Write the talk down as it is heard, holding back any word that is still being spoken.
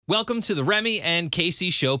Welcome to the Remy and Casey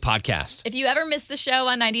Show podcast. If you ever miss the show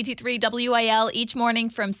on 92.3 WIL each morning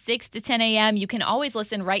from 6 to 10 a.m., you can always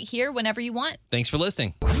listen right here whenever you want. Thanks for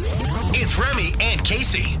listening. It's Remy and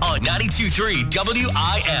Casey on 92.3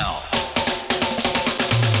 WIL.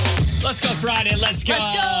 Let's go Friday. Let's go.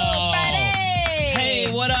 Let's go, Friday.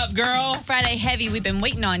 Hey, what up, girl? Friday heavy. We've been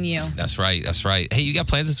waiting on you. That's right. That's right. Hey, you got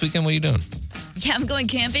plans this weekend? What are you doing? Yeah, I'm going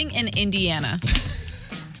camping in Indiana.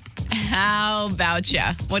 How about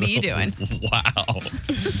ya? What are you doing? Wow.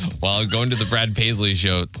 Well, I'm going to the Brad Paisley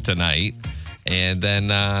show tonight. And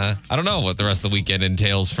then I don't know what the rest of the weekend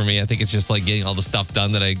entails for me. I think it's just like getting all the stuff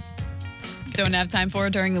done that I don't have time for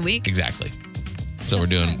during the week. Exactly. So we're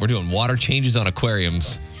doing water changes on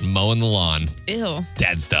aquariums, mowing the lawn. Ew.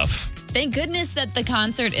 Dad stuff. Thank goodness that the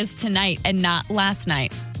concert is tonight and not last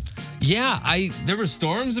night. Yeah, there were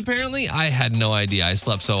storms apparently. I had no idea. I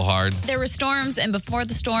slept so hard. There were storms, and before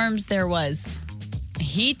the storms, there was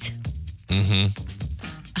heat.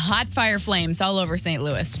 Hot fire flames all over St.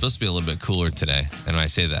 Louis. It's supposed to be a little bit cooler today. And when I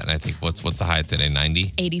say that, and I think, what's the high today?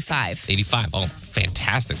 90? 85. 85. Oh,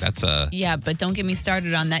 fantastic. That's Yeah, but don't get me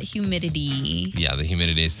started on that humidity. Yeah, the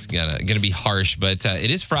humidity is gonna be harsh, but it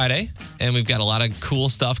is Friday, and we've got a lot of cool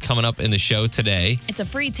stuff coming up in the show today. It's a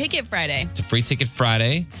free ticket Friday. It's a free ticket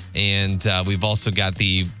Friday, and we've also got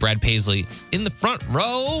the Brad Paisley in the front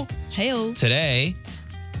row Hey-o. today,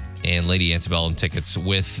 and Lady Antebellum tickets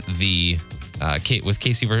with the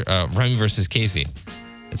Remy versus Casey.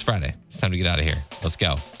 It's Friday. It's time to get out of here. Let's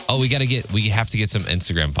go. Oh, we have to get some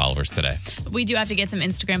Instagram followers today. We do have to get some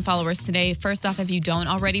Instagram followers today. First off, if you don't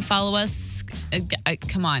already follow us,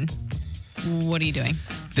 come on. What are you doing?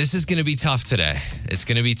 This is going to be tough today. It's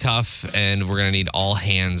going to be tough, and we're going to need all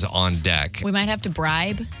hands on deck. We might have to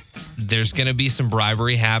bribe. There's going to be some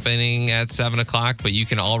bribery happening at 7 o'clock, but you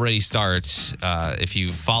can already start. If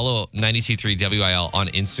you follow 92.3 WIL on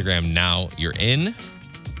Instagram now, you're in.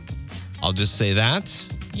 I'll just say that.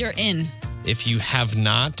 You're in. If you have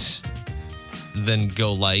not, then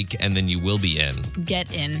go and then you will be in.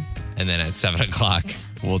 Get in. And then at 7 o'clock,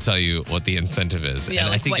 we'll tell you what the incentive is. Yeah,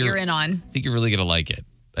 and I think you're in on. I think you're really going to like it.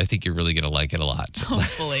 I think you're really going to like it a lot.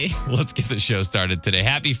 Hopefully. Let's get the show started today.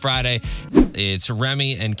 Happy Friday. It's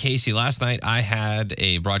Remy and Casey. Last night, I had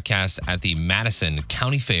a broadcast at the Madison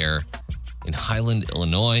County Fair in Highland,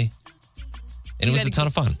 Illinois. And it was a ton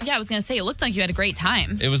of fun. Yeah, I was going to say, it looked like you had a great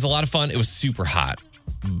time. It was a lot of fun. It was super hot.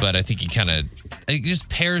 But I think it just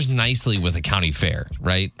pairs nicely with a county fair,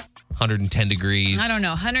 right? 110 degrees. I don't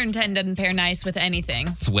know. 110 doesn't pair nice with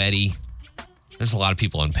anything. Sweaty. There's a lot of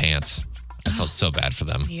people in pants. I felt so bad for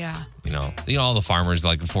them. Yeah. You know, all the farmers,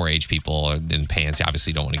 like the 4-H people in pants, you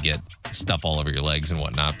obviously don't want to get stuff all over your legs and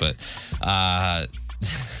whatnot. But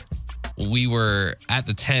we were at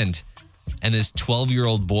the tent, and this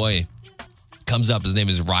 12-year-old boy comes up. His name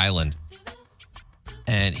is Ryland.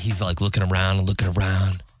 And he's like looking around,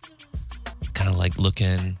 kind of like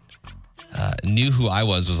looking. Knew who I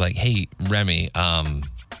was like, hey, Remy.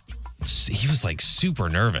 He was like super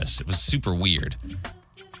nervous. It was super weird.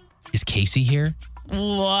 Is Casey here?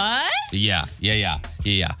 What? Yeah.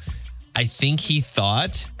 I think he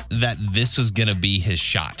thought that this was going to be his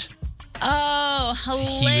shot. Oh,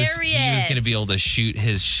 hilarious. He was going to be able to shoot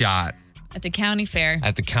his shot. At the county fair.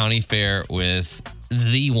 At the county fair with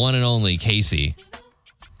the one and only Casey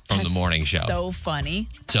from the morning show. So funny.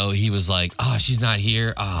 So he was like, oh, she's not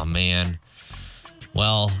here. Oh, man.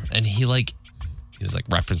 Well, and he was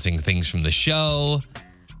referencing things from the show.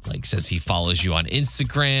 Says he follows you on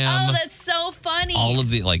Instagram. Oh, that's so funny. All of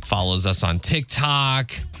the, follows us on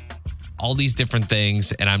TikTok. All these different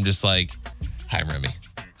things. And I'm just like, hi, Remy.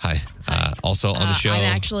 Hi. Also on the show. I'm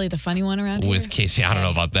actually the funny one around here. With Casey. I don't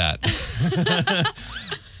know about that.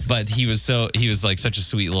 But he was such a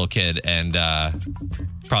sweet little kid, and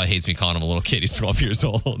probably hates me calling him a little kid. He's 12 years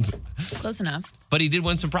old. Close enough. But he did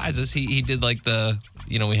win some prizes. He did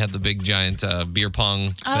we had the big giant beer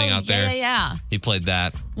pong thing out there. Yeah. He played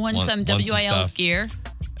that. Won some WIL gear.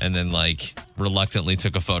 And then reluctantly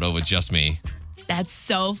took a photo with just me. That's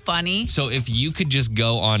so funny. So if you could just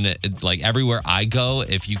go on everywhere I go,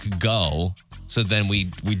 if you could go, so then we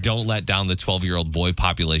don't let down the 12-year-old boy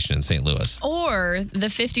population in St. Louis. Or the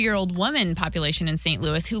 50-year-old woman population in St.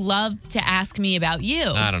 Louis who love to ask me about you.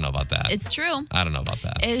 I don't know about that. It's true. I don't know about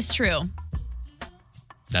that. It is true.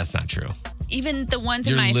 That's not true. Even the ones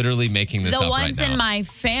You're literally making this up right now. The ones in my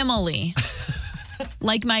family.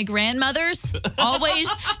 Like my grandmothers,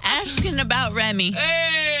 always asking about Remy.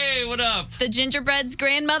 Hey, what up? The gingerbread's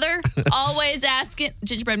grandmother, always asking,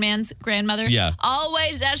 gingerbread man's grandmother,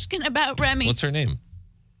 always asking about Remy. What's her name?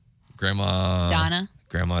 Grandma Donna.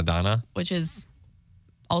 Grandma Donna? Which is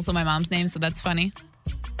also my mom's name, so that's funny.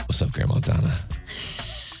 What's up, Grandma Donna?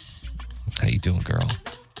 How you doing, girl?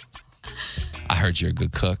 I heard you're a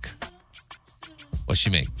good cook. What's she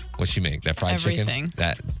make? That fried Everything. chicken?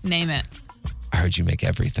 That Name it. I heard you make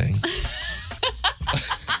everything.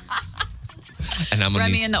 And I'm gonna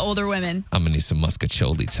Remy need, and the older women. I'm gonna need some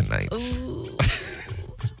muscatoli tonight. Ooh.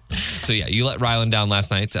 So yeah, you let Rylan down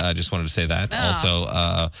last night. Just wanted to say that. Oh.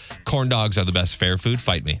 Also, corn dogs are the best fair food.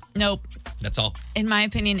 Fight me. Nope. That's all. In my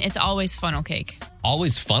opinion, it's always funnel cake.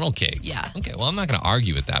 Always funnel cake. Yeah. Okay. Well, I'm not going to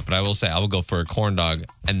argue with that, but I will say I will go for a corn dog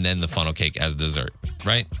and then the funnel cake as dessert.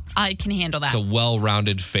 Right? I can handle that. It's a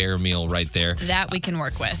well-rounded, fair meal right there. That we can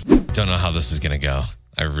work with. Don't know how this is going to go.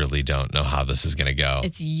 I really don't know how this is going to go.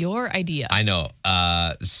 It's your idea. I know.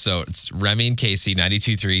 So it's Remy and Casey,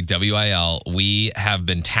 92.3 WIL. We have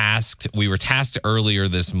been tasked. We were tasked earlier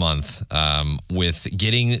this month with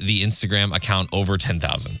getting the Instagram account over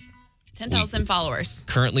 10,000. 10,000 followers.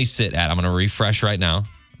 Currently sit at, I'm going to refresh right now.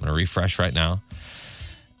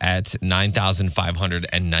 At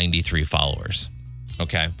 9,593 followers.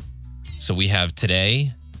 Okay. So we have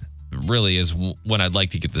today, really is when I'd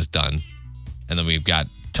like to get this done. And then we've got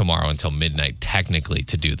tomorrow until midnight, technically,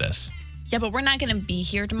 to do this. Yeah, but we're not going to be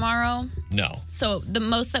here tomorrow. No. So the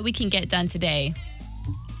most that we can get done today.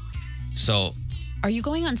 So. Are you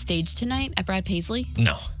going on stage tonight at Brad Paisley?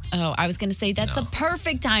 No. Oh, I was going to say that's the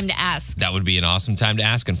perfect time to ask. That would be an awesome time to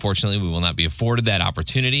ask. Unfortunately, we will not be afforded that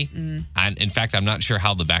opportunity. And in fact, I'm not sure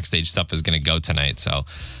how the backstage stuff is going to go tonight. So,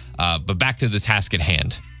 but back to the task at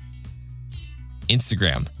hand.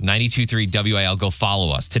 Instagram, 92.3 WIL. Go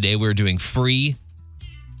follow us. Today we're doing free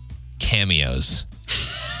cameos.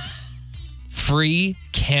 Free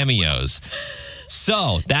cameos.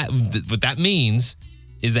 So what that means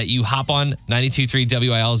is that you hop on 92.3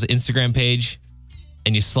 WIL's Instagram page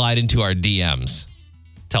and you slide into our DMs.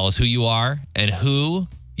 Tell us who you are and who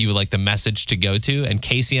you would like the message to go to. And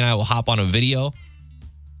Casey and I will hop on a video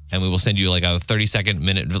and we will send you like a 30-second,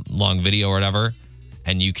 minute-long video or whatever.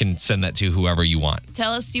 And you can send that to whoever you want.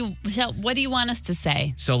 Tell us, what do you want us to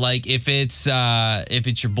say? So, like, if it's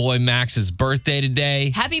your boy Max's birthday today,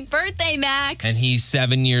 Happy birthday, Max! and he's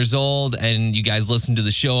 7 years old, and you guys listen to the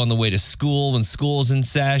show on the way to school when school's in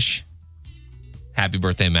sesh, happy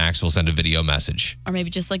birthday, Max. We'll send a video message. Or maybe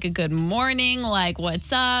just like a good morning, like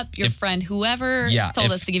what's up? Your friend whoever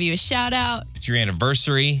told us to give you a shout out. It's your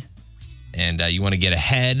anniversary, and you want to get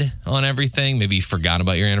ahead on everything. Maybe you forgot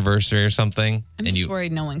about your anniversary or something. I'm just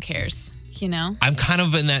worried no one cares, you know? I'm kind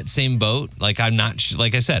of in that same boat. Like,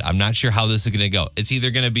 like I said, I'm not sure how this is going to go. It's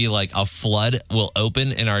either going to be like a flood will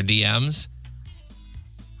open in our DMs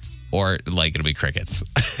or like it'll be crickets.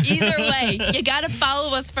 Either way, you got to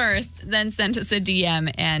follow us first, then send us a DM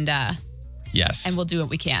and yes. And we'll do what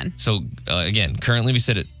we can. So again, currently we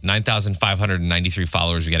sit at 9,593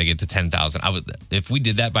 followers. We got to get to 10,000. If we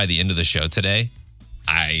did that by the end of the show today,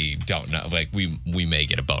 I don't know. Like we may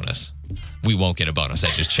get a bonus. We won't get a bonus. I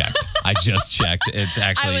just checked. It's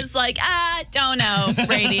actually. I was like, don't know,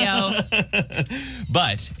 radio.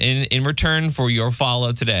 But in return for your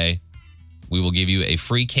follow today, we will give you a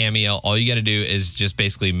free cameo. All you got to do is just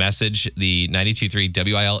basically message the 92.3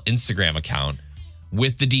 WIL Instagram account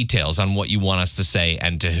with the details on what you want us to say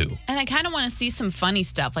and to who. And I kind of want to see some funny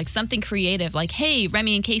stuff, like something creative, like, hey,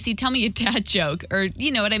 Remy and Casey, tell me a dad joke, or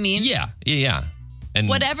you know what I mean? Yeah. And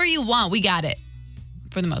whatever you want, we got it,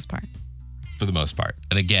 for the most part.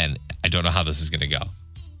 And again, I don't know how this is going to go,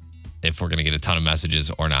 if we're going to get a ton of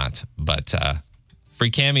messages or not, but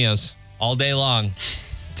free cameos all day long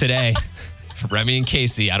today. Remy and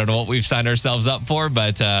Casey, I don't know what we've signed ourselves up for,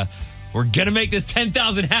 but we're going to make this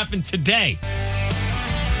 10,000 happen today.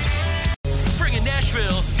 Bringing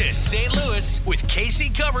Nashville to St. Louis with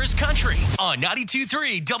Casey Covers Country on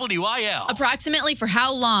 92.3 WIL. Approximately for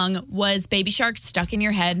how long was Baby Shark stuck in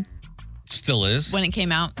your head Still is. when it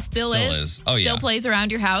came out? Still is. Oh, yeah. Still plays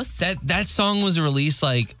around your house. That song was released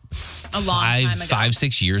like A long time ago.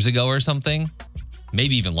 5-6 years ago or something.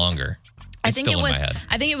 Maybe even longer. It's still in my head.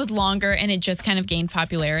 I think it was longer, and it just kind of gained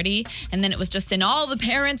popularity. And then it was just in all the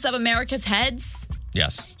parents of America's heads.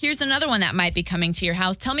 Yes. Here's another one that might be coming to your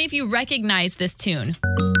house. Tell me if you recognize this tune.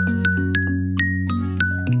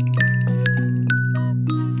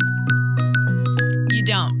 You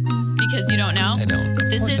don't, because you don't know. Of course I don't.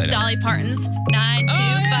 This is Dolly Parton's 9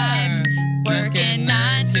 to 5. Working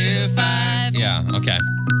 9 to 5. Yeah, okay.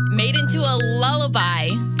 Made into a lullaby,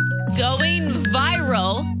 going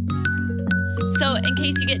viral. So in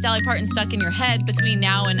case you get Dolly Parton stuck in your head between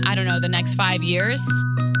now and, I don't know, the next 5 years,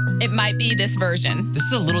 it might be this version. This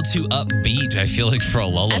is a little too upbeat, I feel like, for a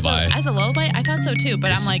lullaby. As a lullaby? I thought so too,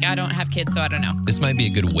 but I'm like, I don't have kids, so I don't know. This might be a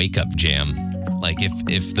good wake-up jam. Like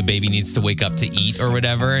if the baby needs to wake up to eat or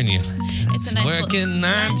whatever, and It's a nice working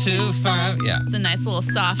 9 to 5. Yeah. It's a nice little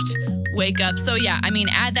soft wake up. So yeah, I mean,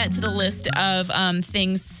 add that to the list of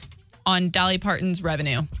things on Dolly Parton's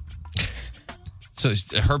revenue. So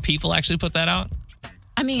her people actually put that out?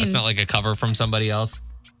 I mean, It's not like a cover from somebody else?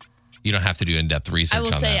 You don't have to do in-depth research on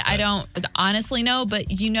that. I will say but I don't honestly know, but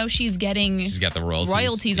she's getting she's got the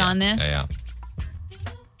royalties on this. Yeah.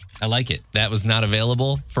 I like it. That was not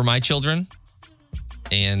available for my children.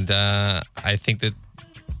 And I think that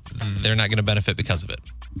they're not going to benefit because of it.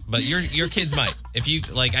 But your kids might. If you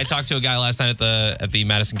like, I talked to a guy last night at the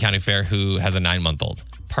Madison County Fair who has a 9-month-old.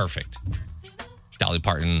 Perfect. Dolly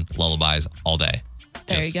Parton lullabies all day.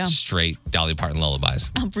 There you go. Straight Dolly Parton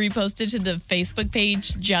lullabies. I'll repost it to the Facebook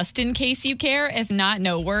page just in case you care. If not,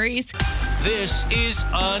 no worries. This is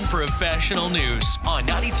Unprofessional News on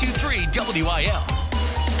 92.3 WIL.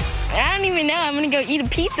 I don't even know. I'm going to go eat a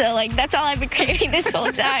pizza. Like, that's all I've been craving this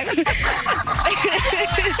whole time.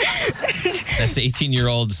 That's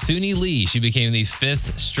 18-year-old Suni Lee. She became the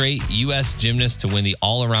 5th straight U.S. gymnast to win the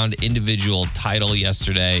all-around individual title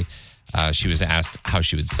yesterday. She was asked how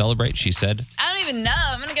she would celebrate. She said, I don't even know.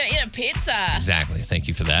 I'm going to go eat a pizza. Exactly. Thank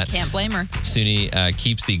you for that. Can't blame her. Suni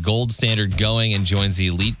keeps the gold standard going and joins the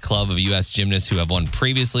elite club of U.S. gymnasts who have won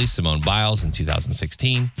previously. Simone Biles in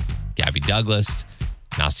 2016, Gabby Douglas,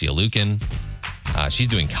 Nastia Lukin. She's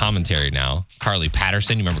doing commentary now. Carly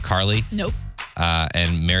Patterson. You remember Carly? Nope.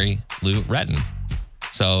 And Mary Lou Retton.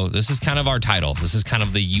 So this is kind of our title. This is kind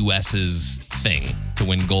of the U.S.'s thing to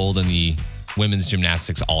win gold in the women's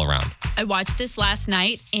gymnastics all around. I watched this last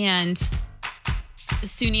night, and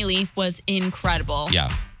Suni Lee was incredible.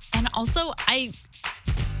 Yeah. And also,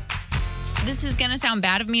 this is going to sound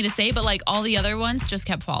bad of me to say, but like all the other ones just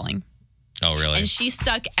kept falling. Oh, really? And she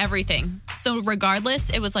stuck everything. So regardless,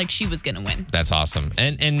 it was like she was going to win. That's awesome.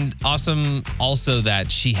 And awesome also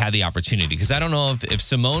that she had the opportunity, because I don't know if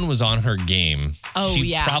Simone was on her game,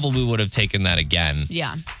 she probably would have taken that again.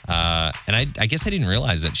 Yeah. And I guess I didn't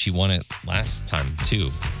realize that she won it last time too.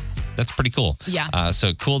 That's pretty cool. Yeah.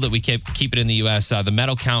 So cool that we keep it in the U.S. The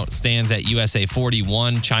medal count stands at USA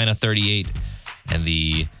 41, China 38, and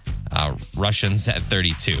the Russians at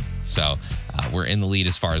 32. So we're in the lead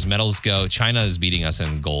as far as medals go. China is beating us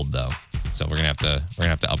in gold though, so we're gonna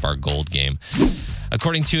have to up our gold game.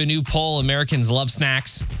 According to a new poll, Americans love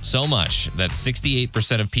snacks so much that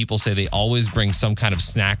 68% of people say they always bring some kind of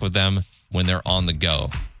snack with them when they're on the go.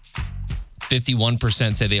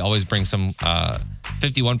 51% say they always bring some.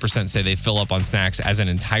 51% say they fill up on snacks as an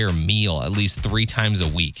entire meal at least 3 times a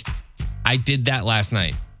week. I did that last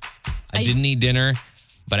night. I didn't eat dinner,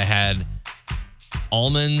 but I had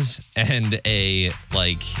almonds and a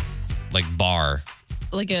like bar,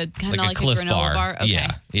 like a kind of like Cliff a granola bar. Okay.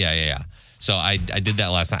 Yeah. So I did that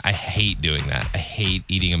last night. I hate doing that. I hate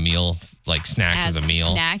eating a meal, like snacks as a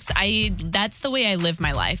meal. Snacks. That's the way I live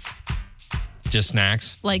my life. Just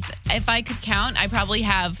snacks? Like if I could count, I probably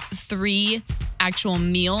have 3 actual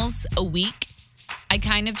meals a week. I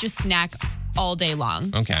kind of just snack all day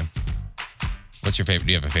long. Okay. What's your favorite?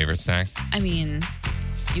 Do you have a favorite snack? I mean,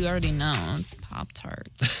 you already know it's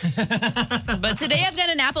Pop-Tarts. But today I've got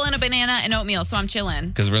an apple and a banana and oatmeal, so I'm chilling.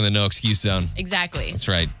 Because we're in the no excuse zone. Exactly. That's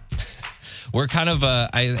right. We're kind of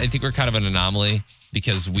I think we're kind of an anomaly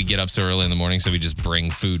because we get up so early in the morning, so we just bring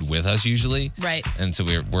food with us usually. Right. And so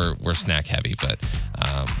we're snack heavy, but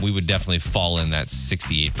we would definitely fall in that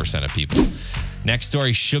 68% of people. Next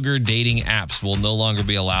story: sugar dating apps will no longer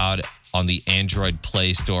be allowed on the Android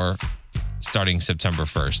Play Store starting September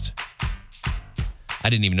 1st. I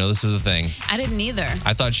didn't even know this was a thing. I didn't either.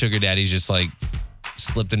 I thought sugar daddies just like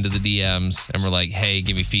slipped into the DMs and were like, hey,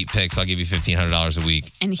 give me feet pics. I'll give you $1,500 a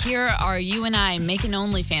week. And here are you and I making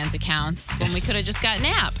OnlyFans accounts when we could have just got an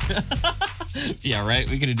app. Yeah, right?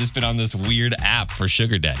 We could have just been on this weird app for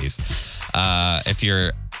sugar daddies. If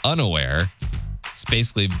you're unaware, it's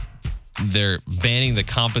basically they're banning the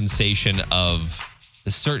compensation of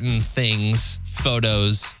certain things,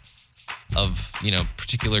 photos of,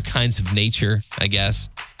 particular kinds of nature, I guess,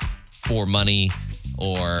 for money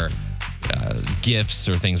or gifts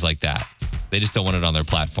or things like that. They just don't want it on their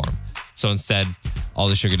platform. So instead, all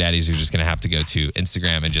the sugar daddies are just going to have to go to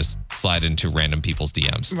Instagram and just slide into random people's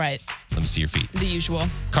DMs. Right. Let me see your feet. The usual.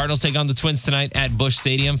 Cardinals take on the Twins tonight at Busch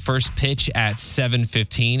Stadium. First pitch at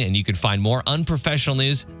 7:15. And you can find more unprofessional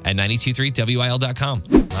news at 923wil.com.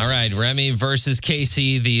 All right, Remy versus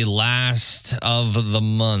Casey, the last of the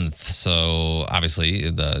month. So obviously,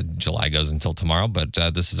 the July goes until tomorrow, but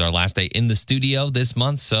this is our last day in the studio this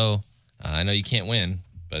month. So I know you can't win,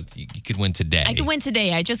 but you could win today. I could win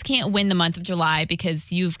today. I just can't win the month of July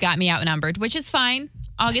because you've got me outnumbered, which is fine.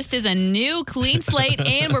 August is a new clean slate,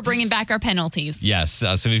 and we're bringing back our penalties. Yes.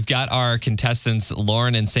 So we've got our contestants,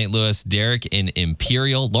 Lauren in St. Louis, Derek in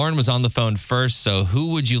Imperial. Lauren was on the phone first. So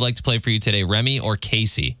who would you like to play for you today, Remy or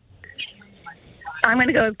Casey? I'm going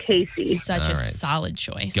to go with Casey. Such All a right. solid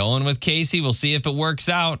choice. Going with Casey. We'll see if it works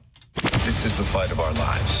out. This is the fight of our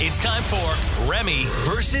lives. It's time for Remy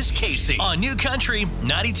versus Casey on New Country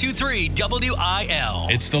 92.3 WIL.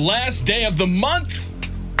 It's the last day of the month,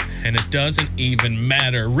 and it doesn't even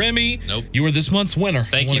matter. Remy, Nope. you are this month's winner.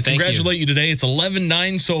 Thank I you, want to thank you. congratulate you today. It's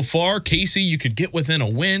 11-9 so far. Casey, you could get within a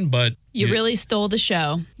win, but You really stole the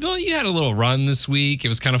show. Well, you had a little run this week. It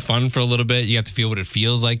was kind of fun for a little bit. You got to feel what it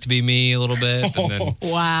feels like to be me a little bit.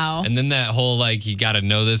 Wow. And then that whole, you got to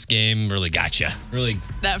know this game really got you. Really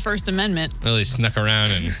That First Amendment. snuck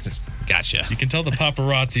around and just got you. you can tell the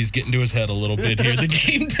paparazzi's getting to his head a little bit here. The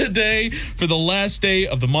game today for the last day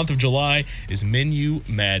of the month of July is Menu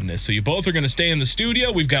Madness. So you both are going to stay in the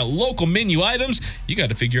studio. We've got local menu items. You got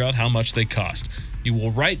to figure out how much they cost. You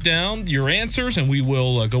will write down your answers, and we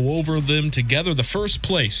will go over them together. The first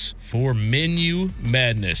place for Menu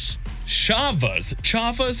Madness, Chava's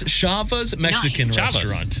Mexican Nice.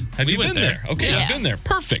 restaurant. Chavas. Have We you went been there? Okay, Yeah. I've been there.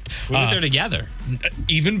 Perfect. We went there together.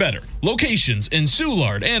 Even better. Locations in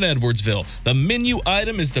Soulard and Edwardsville. The menu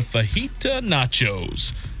item is the fajita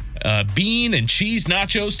nachos. Bean and cheese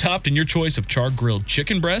nachos topped in your choice of char-grilled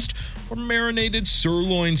chicken breast or marinated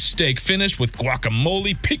sirloin steak finished with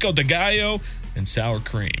guacamole, pico de gallo, and sour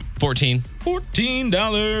cream. 14.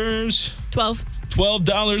 $14. 12.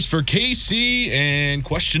 $12 for Casey. And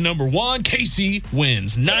question number 1, Casey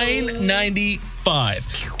wins.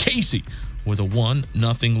 $9.95. Casey with a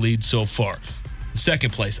 1-0 lead so far.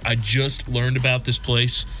 Second place, I just learned about this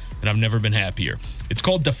place, and I've never been happier. It's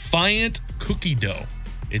called Defiant Cookie Dough.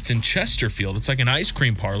 It's in Chesterfield. It's like an ice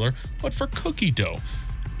cream parlor, but for cookie dough.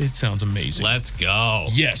 It sounds amazing. Let's go.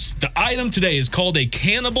 Yes, the item today is called a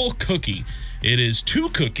cannibal cookie. It is 2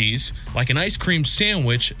 cookies, like an ice cream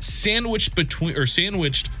sandwich,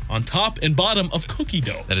 sandwiched on top and bottom of cookie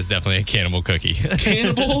dough. That is definitely a cannibal cookie.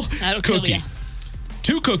 Cannibal That'll kill cookie. ya.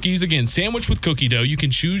 2 cookies, again, sandwiched with cookie dough. You can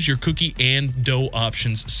choose your cookie and dough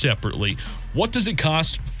options separately. What does it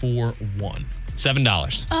cost for one?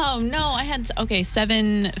 $7. Oh, no. I had, okay,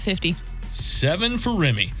 $7.50. $7 for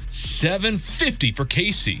Remy, $7.50 for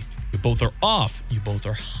Casey. You both are off. You both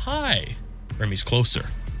are high. Remy's closer.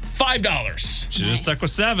 $5. Should have stuck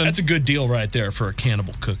with 7. That's a good deal right there for a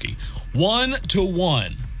cannibal cookie.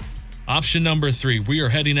 1-1. Option number 3. We are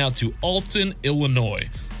heading out to Alton, Illinois.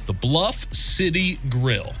 The Bluff City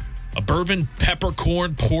Grill. A bourbon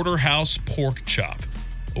peppercorn porterhouse pork chop.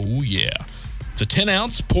 Oh, yeah. It's a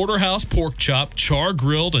 10-ounce porterhouse pork chop,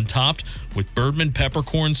 char-grilled and topped with bourbon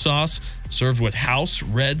peppercorn sauce, served with house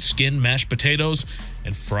red skin mashed potatoes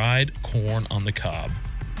and fried corn on the cob.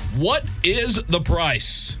 What is the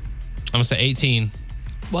price? I'm going to say 18.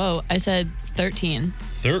 Whoa, I said 13.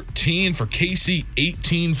 13 for Casey,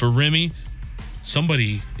 18 for Remy.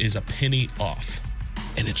 Somebody is a penny off.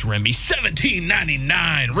 And it's Remy,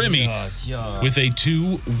 $17.99. Remy with a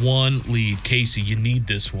 2-1 lead. Casey, you need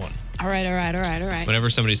this one. All right. Whenever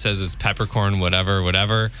somebody says it's peppercorn,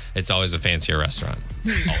 whatever, it's always a fancier restaurant.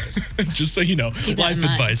 Always. Just so you know, Keep that life in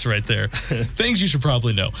mind. advice right there. Things you should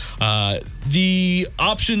probably know. The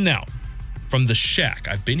option now from the Shack.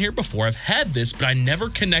 I've been here before. I've had this, but I never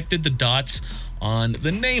connected the dots on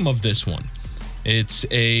the name of this one. It's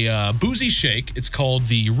a boozy shake. It's called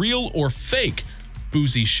the Real or Fake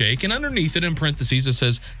Boozy Shake. And underneath it, in parentheses, it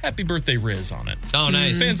says, Happy Birthday Riz on it. Oh,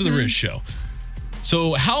 nice. Fans of the Riz Show.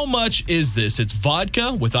 So how much is this? It's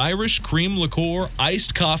vodka with Irish cream liqueur,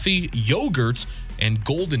 iced coffee, yogurt, and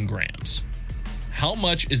golden grams. How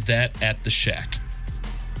much is that at the Shack?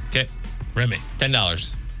 Okay. Remy,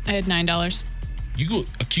 $10. I had $9. you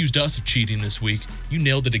accused us of cheating this week. You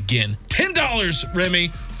nailed it again. $10,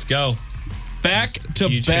 Remy. Let's go. Back to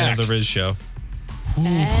Huge fan back. of the Riz Show.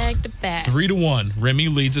 Back to back. 3-1. Remy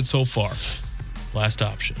leads it so far. Last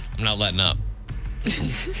option. I'm not letting up.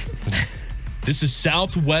 This is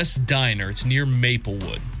Southwest Diner. It's near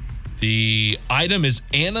Maplewood. The item is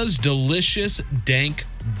Anna's Delicious Dank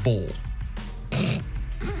Bowl.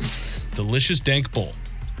 Delicious Dank Bowl.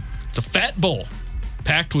 It's a fat bowl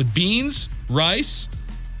packed with beans, rice,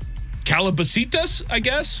 calabacitas, I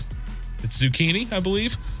guess. It's zucchini, I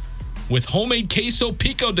believe, with homemade queso,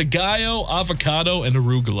 pico de gallo, avocado, and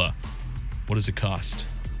arugula. What does it cost?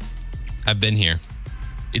 I've been here.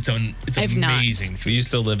 It's I've not. amazing food. We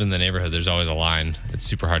used to live in the neighborhood. There's always a line. It's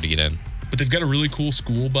super hard to get in. But they've got a really cool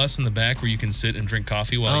school bus in the back where you can sit and drink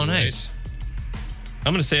coffee while you nice.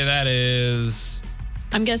 I'm going to say that is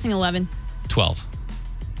I'm guessing 11. 12.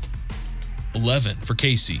 11 for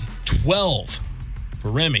Casey. 12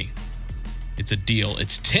 for Remy. It's a deal.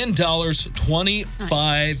 It's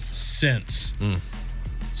 $10.25.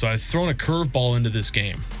 So I've thrown a curveball into this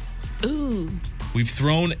game. Ooh. We've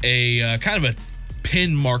thrown a kind of a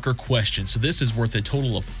pin marker question. So this is worth a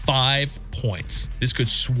total of 5 points. This could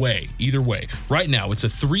sway either way. Right now, it's a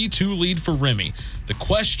 3-2 lead for Remy. The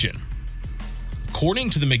question,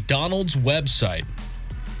 according to the McDonald's website,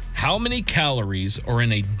 how many calories are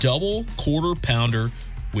in a double quarter pounder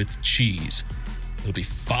with cheese? It'll be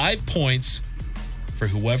 5 points for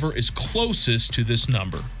whoever is closest to this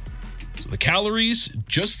number. So the calories,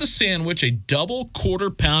 just the sandwich, a double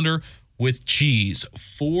quarter pounder with cheese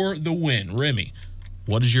for the win. Remy,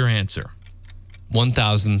 what is your answer?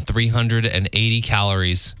 1,380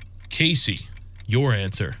 calories. Casey, your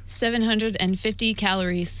answer. 750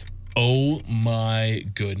 calories. Oh my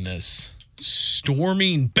goodness.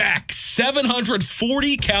 Storming back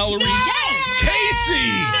 740 calories. Casey!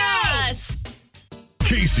 Yes!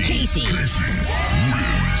 Casey.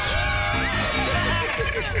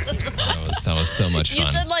 That was so much You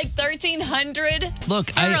fun. said like 1,300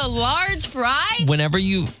 Look, for a large fry? whenever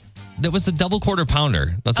that was the double quarter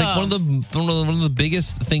pounder. That's like one of the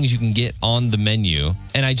biggest things you can get on the menu.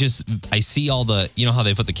 And I see all the, you know how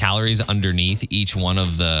they put the calories underneath each one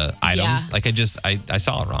of the items? Yeah. Like I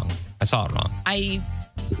saw it wrong. I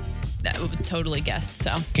totally guessed,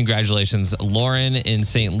 so. Congratulations, Lauren in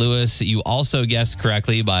St. Louis. You also guessed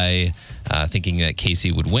correctly by thinking that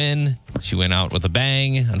Casey would win. She went out with a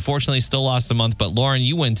bang. Unfortunately, still lost a month, but Lauren,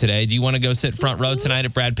 you win today. Do you want to go sit front row tonight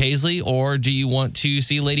at Brad Paisley, or do you want to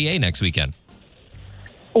see Lady A next weekend?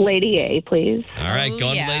 Lady A, please. All right,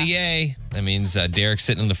 going to Lady A. That means Derek's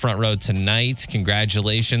sitting in the front row tonight.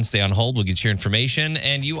 Congratulations. Stay on hold. We'll get your information.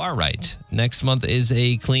 And you are right. Next month is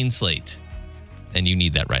a clean slate. And you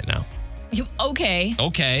need that right now. Okay.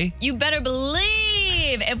 Okay. You better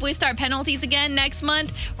believe if we start penalties again next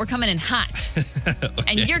month, we're coming in hot.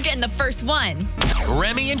 And you're getting the first one.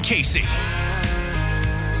 Remy and Casey.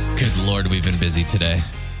 Good Lord, we've been busy today.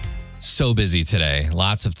 So busy today.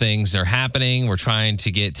 Lots of things are happening. We're trying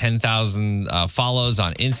to get 10,000 follows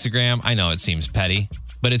on Instagram. I know it seems petty,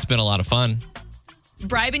 but it's been a lot of fun.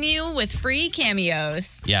 Bribing you with free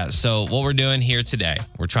cameos. Yeah, so what we're doing here today,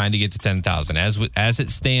 we're trying to get to 10,000. As it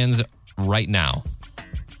stands right now,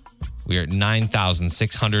 we are at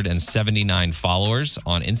 9,679 followers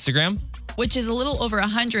on Instagram. Which is a little over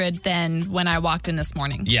 100 than when I walked in this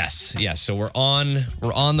morning. Yes. So we're on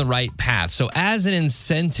the right path. So as an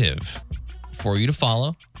incentive for you to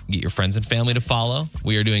follow, get your friends and family to follow,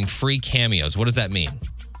 we are doing free cameos. What does that mean?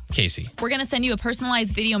 Casey. We're going to send you a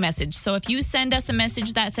personalized video message. So if you send us a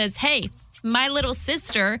message that says, hey, my little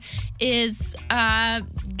sister is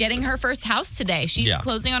getting her first house today. She's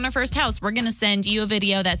closing on her first house. We're going to send you a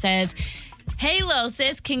video that says, hey, little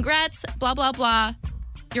sis, congrats, blah, blah, blah.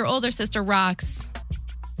 Your older sister rocks.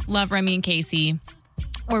 Love Remy and Casey.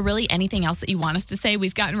 Or really anything else that you want us to say.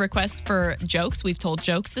 We've gotten requests for jokes. We've told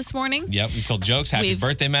jokes this morning. Yep, we told jokes, happy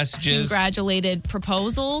birthday messages. Congratulated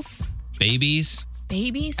proposals. Babies.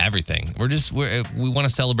 Everything. We want to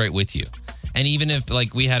celebrate with you. And even if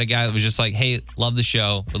like we had a guy that was just like, hey, love the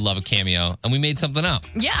show, would love a cameo, and we made something up.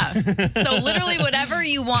 Yeah. So literally whatever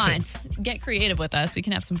you want, get creative with us. We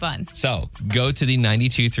can have some fun. So go to the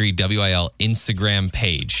 92.3 WIL Instagram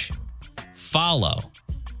page, follow,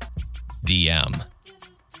 DM,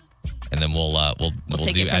 and then we'll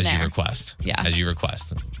do as you request. Yeah. As you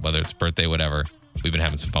request, whether it's birthday, whatever. We've been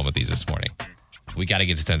having some fun with these this morning. We got to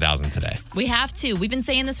get to 10,000 today. We have to. We've been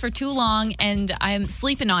saying this for too long, and I'm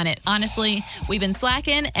sleeping on it. Honestly, we've been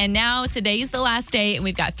slacking, and now today's the last day, and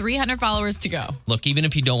we've got 300 followers to go. Look, even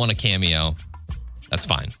if you don't want a cameo, that's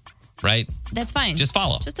fine, right? That's fine. Just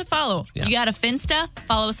follow. Just to follow. Yeah. You got a Finsta?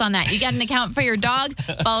 Follow us on that. You got an account for your dog?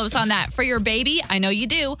 Follow us on that. For your baby? I know you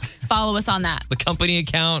do. Follow us on that. The company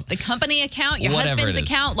account. The company account, your Whatever husband's it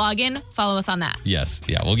is. account, log in, follow us on that. Yes.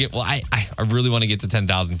 Yeah. I really want to get to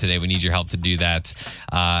 10,000 today. We need your help to do that.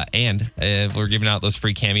 And we're giving out those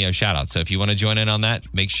free cameo shout outs. So if you want to join in on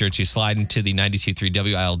that, make sure to slide into the 92.3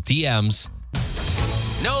 WIL DMs.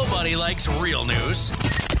 Nobody likes real news.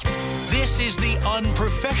 This is the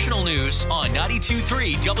unprofessional news on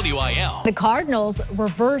 92.3 WIL. The Cardinals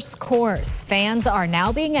reverse course. Fans are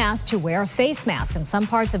now being asked to wear a face mask in some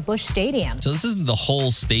parts of Busch Stadium. So this isn't the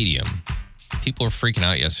whole stadium. People were freaking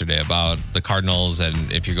out yesterday about the Cardinals,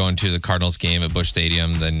 and if you're going to the Cardinals game at Busch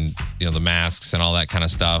Stadium, then the masks and all that kind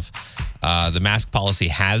of stuff. The mask policy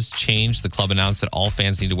has changed. The club announced that all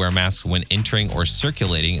fans need to wear masks when entering or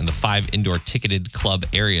circulating in the 5 indoor ticketed club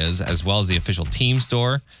areas, as well as the official team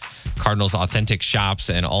store, Cardinals Authentic shops,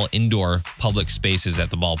 and all indoor public spaces at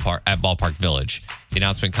the Ballpark Village. The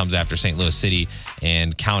announcement comes after St. Louis City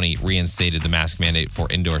and County reinstated the mask mandate for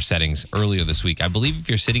indoor settings earlier this week. I believe if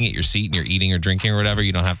you're sitting at your seat and you're eating or drinking or whatever,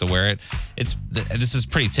 you don't have to wear it. This is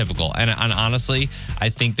pretty typical. And honestly, I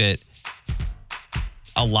think that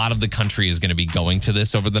a lot of the country is going to be going to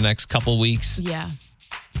this over the next couple weeks. Yeah.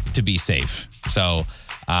 To be safe. So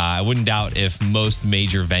I wouldn't doubt if most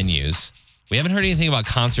major venues, we haven't heard anything about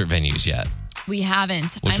concert venues yet. We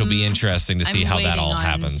haven't. Which will be interesting to see how that all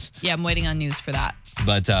happens. Yeah, I'm waiting on news for that.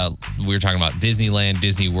 But we were talking about Disneyland,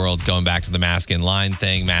 Disney World, going back to the mask in line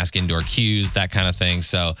thing, mask indoor queues, that kind of thing.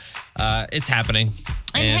 So it's happening.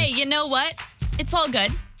 And hey, you know what? It's all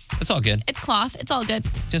good. It's all good. It's cloth. It's all good.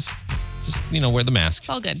 Just wear the mask. It's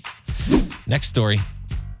all good. Next story.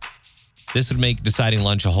 This would make deciding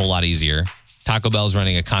lunch a whole lot easier. Taco Bell's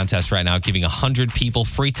running a contest right now, giving 100 people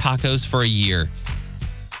free tacos for a year.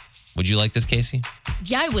 Would you like this, Casey?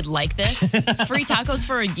 Yeah, I would like this. Free tacos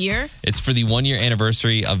for a year. It's for the 1-year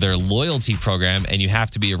anniversary of their loyalty program, and you have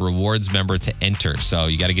to be a rewards member to enter. So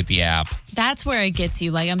you got to get the app. That's where it gets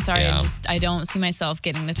you. Like, I'm sorry, Yeah. I don't see myself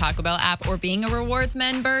getting the Taco Bell app or being a rewards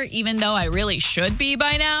member, even though I really should be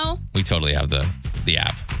by now. We totally have the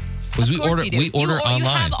app. Because Of course you do. we order online. You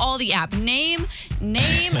have all the app. Name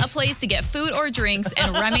a place to get food or drinks,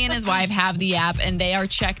 and Remy and his wife have the app, and they are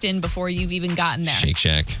checked in before you've even gotten there. Shake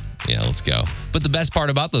Shack. Yeah, let's go. But the best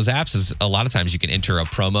part about those apps is a lot of times you can enter a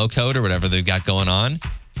promo code or whatever they've got going on.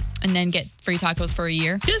 And then get free tacos for a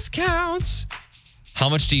year. Discounts. How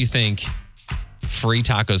much do you think free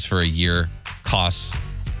tacos for a year costs?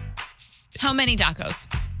 How many tacos?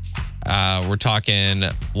 We're talking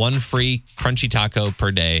 1 free crunchy taco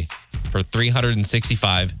per day for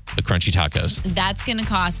 $365, the crunchy tacos. That's going to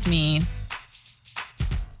cost me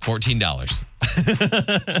 $14.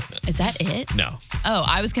 Is that it? No. Oh,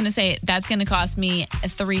 I was going to say that's going to cost me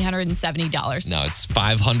 $370. No, it's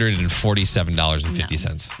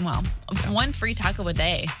 $547.50. Well, 1 free taco a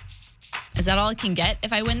day. Is that all I can get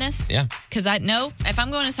if I win this? Yeah. Because if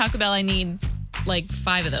I'm going to Taco Bell, I need like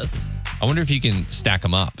 5 of those. I wonder if you can stack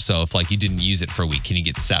them up. So if you didn't use it for a week, can you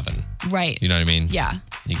get 7? Right. You know what I mean? Yeah.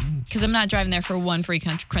 Because I'm not driving there for 1 free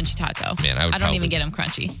crunchy taco. Man, I don't even get them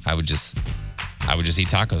crunchy. I would just eat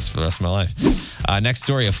tacos for the rest of my life. Next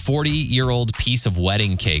story, a 40-year-old piece of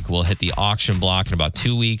wedding cake will hit the auction block in about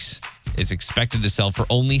 2 weeks. It's expected to sell for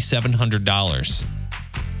only $700.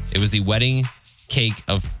 It was the wedding cake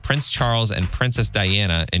of Prince Charles and Princess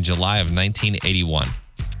Diana in July of 1981.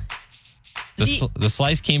 The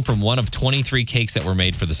slice came from one of 23 cakes that were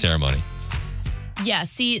made for the ceremony. Yeah,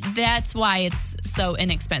 see, that's why it's so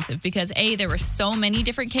inexpensive. Because A, there were so many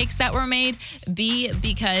different cakes that were made. B,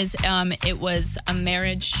 because it was a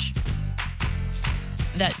marriage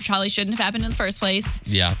that probably shouldn't have happened in the first place.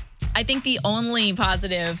 Yeah. I think the only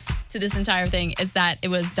positive to this entire thing is that it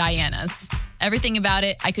was Diana's. Everything about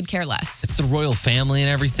it, I could care less. It's the royal family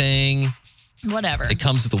and everything. Whatever. It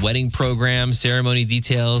comes with the wedding program, ceremony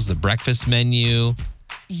details, the breakfast menu.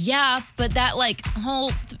 Yeah, but that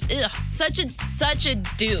whole such a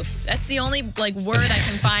doof. That's the only word I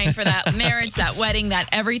can find for that marriage, that wedding, that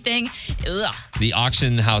everything. Ugh. The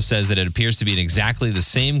auction house says that it appears to be in exactly the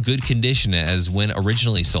same good condition as when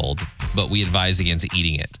originally sold, but we advise against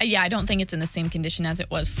eating it. Yeah, I don't think it's in the same condition as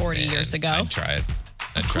it was 40 years ago. I'd try it.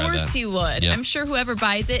 Of course you would. Yep. I'm sure whoever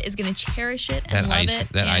buys it is going to cherish it and love it.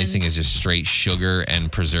 That icing is just straight sugar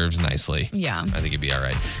and preserves nicely. Yeah. I think it'd be all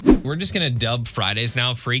right. We're just going to dub Fridays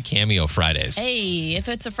now free Cameo Fridays. Hey, if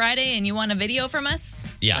it's a Friday and you want a video from us,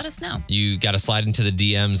 let us know. You got to slide into the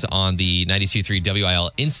DMs on the 92.3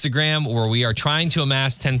 WIL Instagram, where we are trying to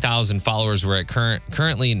amass 10,000 followers. We're at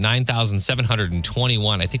currently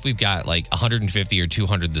 9,721. I think we've got 150 or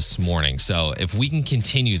 200 this morning. So if we can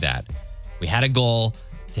continue that, we had a goal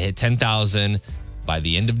to hit 10,000 by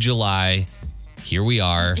the end of July. Here we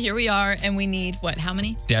are. And we need, how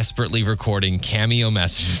many? Desperately recording Cameo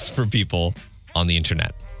messages for people on the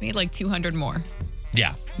internet. We need 200 more.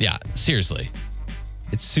 Yeah, seriously.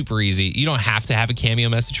 It's super easy. You don't have to have a Cameo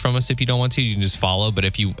message from us if you don't want to. You can just follow. But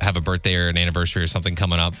if you have a birthday or an anniversary or something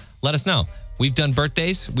coming up, let us know. We've done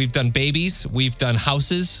birthdays. We've done babies. We've done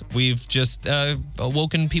houses. We've just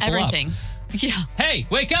woken people Everything. up. Yeah. Hey,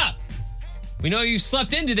 wake up. We know you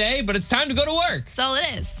slept in today, but it's time to go to work. That's all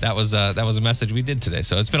it is. That was a message we did today.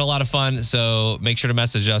 So it's been a lot of fun. So make sure to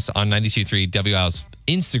message us on 92.3 WIL's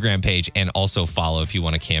Instagram page and also follow if you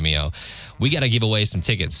want a Cameo. We got to give away some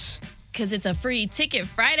tickets Because it's a free ticket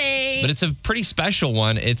Friday. But it's a pretty special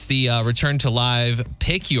one. It's the Return to Live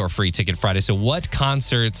Pick Your Free Ticket Friday. So what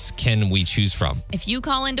concerts can we choose from? If you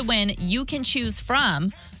call in to win, you can choose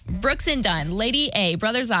from Brooks and Dunn, Lady A,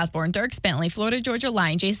 Brothers Osborne, Dierks Bentley, Florida Georgia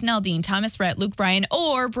Line, Jason Aldean, Thomas Rhett, Luke Bryan,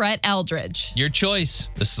 or Brett Eldridge. Your choice.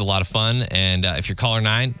 This is a lot of fun. And if you're caller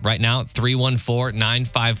 9 right now,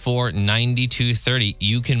 314-954-9230,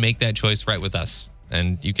 you can make that choice right with us.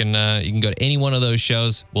 And you can go to any one of those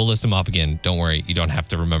shows. We'll list them off again. Don't worry. You don't have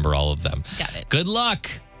to remember all of them. Got it. Good luck.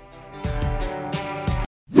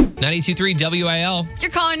 92.3 WIL.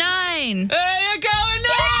 You're caller 9. Hey, you're caller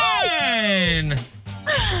 9.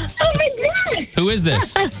 Oh my God. Who is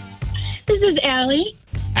this? This is Allie.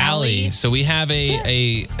 Allie. So we have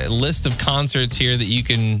a list of concerts here that you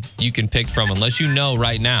can pick from, unless you know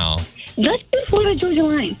right now. Let's do Florida Georgia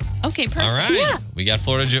Line. Okay, perfect. All right. Yeah. We got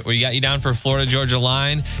you down for Florida Georgia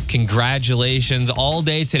Line. Congratulations. All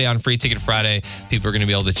day today on Free Ticket Friday, people are going to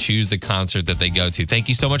be able to choose the concert that they go to. Thank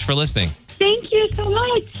you so much for listening. Thank you so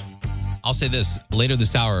much. I'll say this, later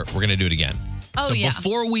this hour, we're going to do it again. Oh, so yeah.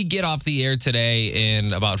 before we get off the air today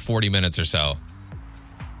in about 40 minutes or so,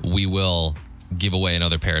 we will give away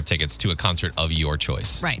another pair of tickets to a concert of your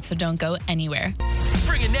choice. Right, so don't go anywhere.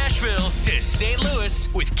 Bringing Nashville to St. Louis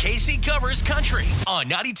with Casey Covers Country on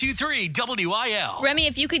 92.3 WIL. Remy,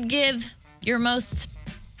 if you could give your most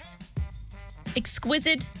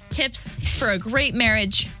exquisite tips for a great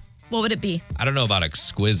marriage, what would it be? I don't know about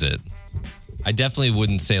exquisite. I definitely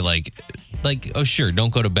wouldn't say like, oh, sure,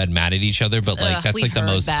 don't go to bed mad at each other, but like that's we've like the heard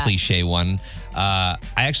most that. cliche one. I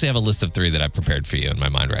actually have a list of 3 that I've prepared for you in my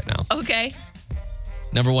mind right now. Okay.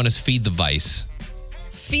 Number 1 is feed the vice.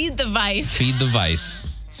 Feed the vice. Feed the vice.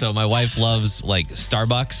 So my wife loves like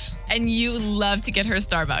Starbucks, And you love to get her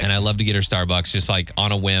Starbucks. and I love to get her Starbucks just like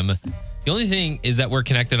on a whim. The only thing is that we're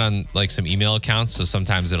connected on like some email accounts, so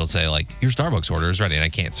sometimes it'll say like your Starbucks order is ready, and I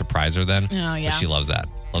can't surprise her then. Oh, yeah. But she loves that.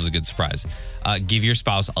 Loves a good surprise. Give your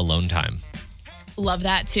spouse alone time. Love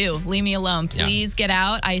that too. Leave me alone. Yeah. Please get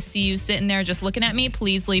out. I see you sitting there just looking at me.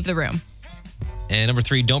 Please leave the room. And number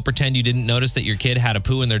 3, don't pretend you didn't notice that your kid had a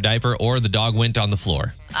poo in their diaper or the dog went on the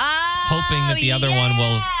floor. Hoping that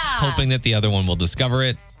the other one will discover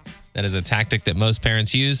it. That is a tactic that most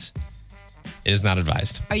parents use. It is not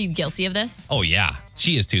advised. Are you guilty of this? Oh yeah,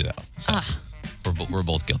 she is too though. So we're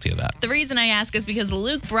both guilty of that. The reason I ask is because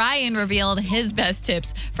Luke Bryan revealed his best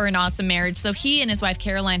tips for an awesome marriage. So he and his wife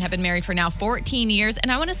Caroline have been married for now 14 years.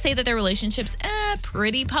 And I want to say that their relationship's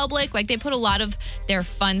pretty public. Like they put a lot of their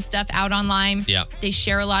fun stuff out online. Yeah. They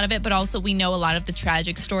share a lot of it, but also we know a lot of the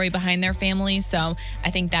tragic story behind their family. So I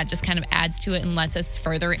think that just kind of adds to it and lets us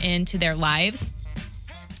further into their lives.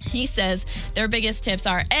 He says their biggest tips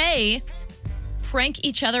are A, prank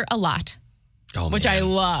each other a lot. Oh, Which man. I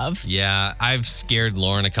love. Yeah, I've scared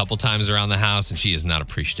Lauren a couple times around the house, and she is not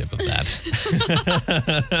appreciative of that.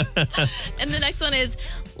 And the next one is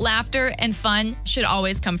laughter and fun should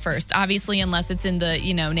always come first. Obviously, unless it's in the,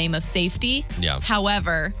 name of safety. Yeah.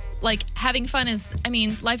 However, like having fun is,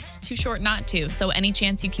 life's too short not to. So any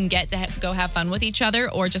chance you can get to go have fun with each other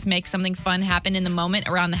or just make something fun happen in the moment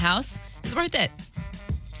around the house is worth it.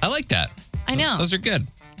 I like that. I know. Those are good.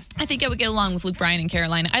 I think I would get along with Luke Bryan and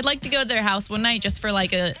Carolina. I'd like to go to their house one night just for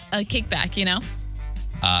like a kickback,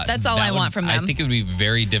 That's all I want from them. I think it would be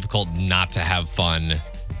very difficult not to have fun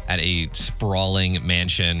at a sprawling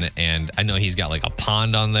mansion. And I know he's got like a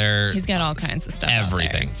pond on there. He's got all kinds of stuff.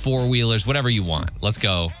 Everything. 4-wheelers, whatever you want. Let's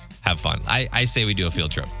go have fun. I say we do a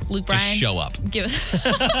field trip. Luke Just Bryan, show up. Give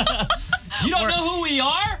You don't know who we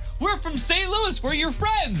are? We're from St. Louis. We're your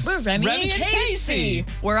friends. We're Remy and Casey.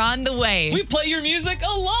 We're on the way. We play your music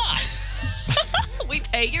a lot. We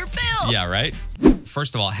pay your bills. Yeah, right?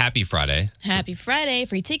 First of all, happy Friday. Happy Friday.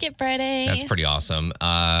 Free ticket Friday. That's pretty awesome.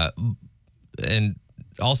 And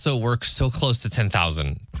also, we're so close to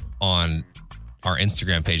 10,000 on our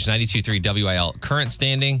Instagram page, 92.3 WIL. Current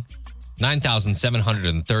standing,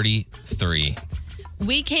 9,733.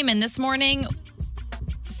 We came in this morning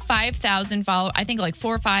 5,000 followers, I think like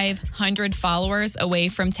 400 or 500 followers away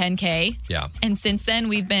from 10K. Yeah. And since then,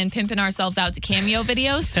 we've been pimping ourselves out to Cameo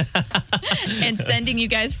videos and sending you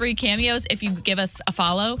guys free cameos if you give us a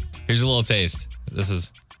follow. Here's a little taste. This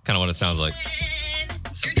is kind of what it sounds like.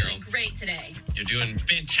 You're doing great today. You're doing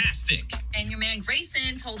fantastic. And your man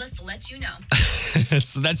Grayson told us to let you know.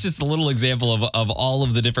 So that's just a little example of all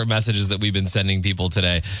of the different messages that we've been sending people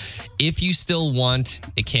today. If you still want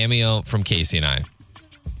a cameo from Casey and I,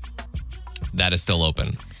 that is still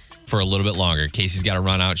open for a little bit longer. Casey's got to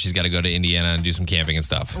run out. She's got to go to Indiana and do some camping and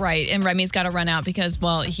stuff. Right. And Remy's got to run out because,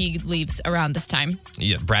 well, he leaves around this time.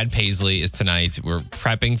 Yeah, Brad Paisley is tonight. We're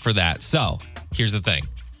prepping for that. So here's the thing.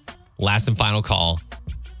 Last and final call.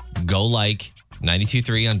 Go like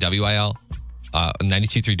 92.3 on WIL,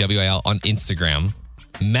 92.3 WIL on Instagram.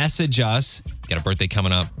 Message us. Got a birthday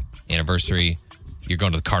coming up, anniversary. You're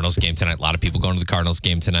going to the Cardinals game tonight. A lot of people going to the Cardinals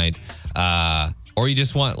game tonight. Or you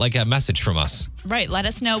just want like a message from us. Right. Let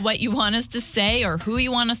us know what you want us to say or who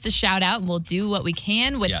you want us to shout out, and we'll do what we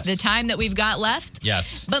can with the time that we've got left.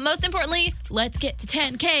 Yes. But most importantly, let's get to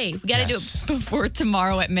 10K. We got to do Yes. it before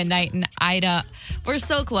tomorrow at midnight. And we're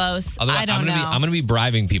so close. Although I don't know. I'm gonna be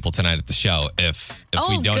bribing people tonight at the show if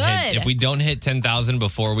we don't hit 10,000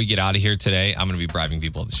 before we get out of here today. I'm gonna be bribing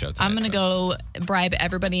people at the show tonight. I'm going to go bribe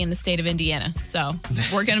everybody in the state of Indiana. So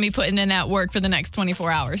we're going to be putting in that work for the next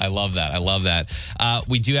 24 hours. I love that.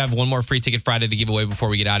 We do have one more free ticket Friday to give away before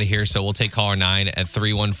we get out of here. So we'll take caller 9 at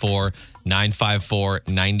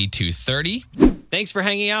 314-954-9230. Thanks for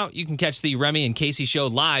hanging out. You can catch the Remy and Casey show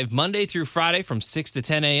live Monday through Friday from 6 to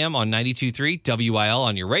 10 a.m. on 92.3 WIL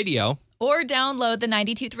on your radio. Or download the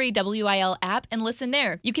 92.3 WIL app and listen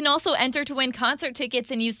there. You can also enter to win concert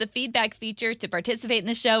tickets and use the feedback feature to participate in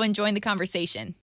the show and join the conversation.